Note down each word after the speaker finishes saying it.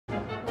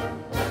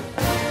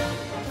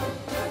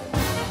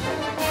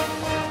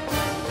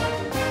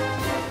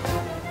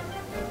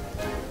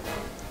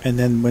And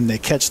then when they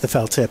catch the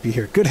foul tip, you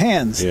hear, good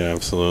hands. Yeah,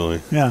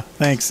 absolutely. Yeah,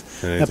 thanks.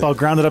 That ball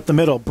grounded up the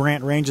middle.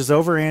 Brandt ranges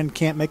over and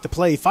can't make the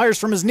play. He fires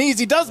from his knees.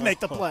 He does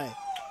make the play.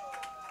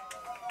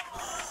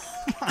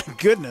 My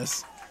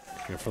goodness.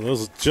 Yeah, for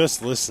those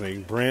just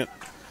listening, Brandt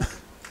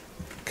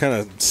kind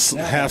of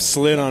half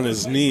slid on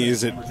his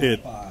knees. It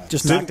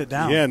just knocked it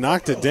down. Yeah,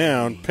 knocked it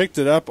down, picked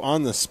it up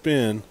on the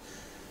spin,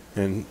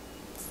 and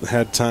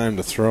had time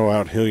to throw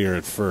out Hillier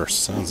at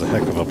first. Sounds a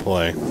heck of a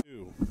play.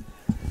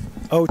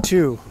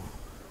 0-2.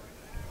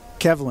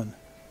 Kevlin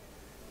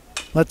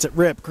lets it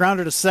rip.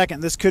 Grounder to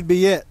second. This could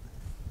be it.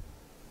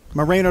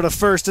 Moreno to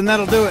first, and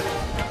that'll do it.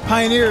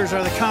 Pioneers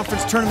are the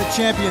conference tournament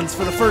champions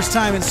for the first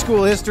time in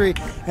school history,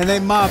 and they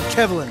mob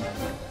Kevlin.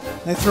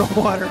 They throw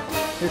water.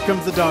 Here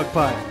comes the dog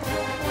pile.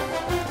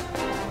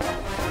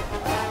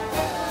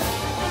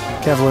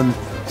 Kevlin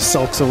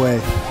sulks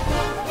away.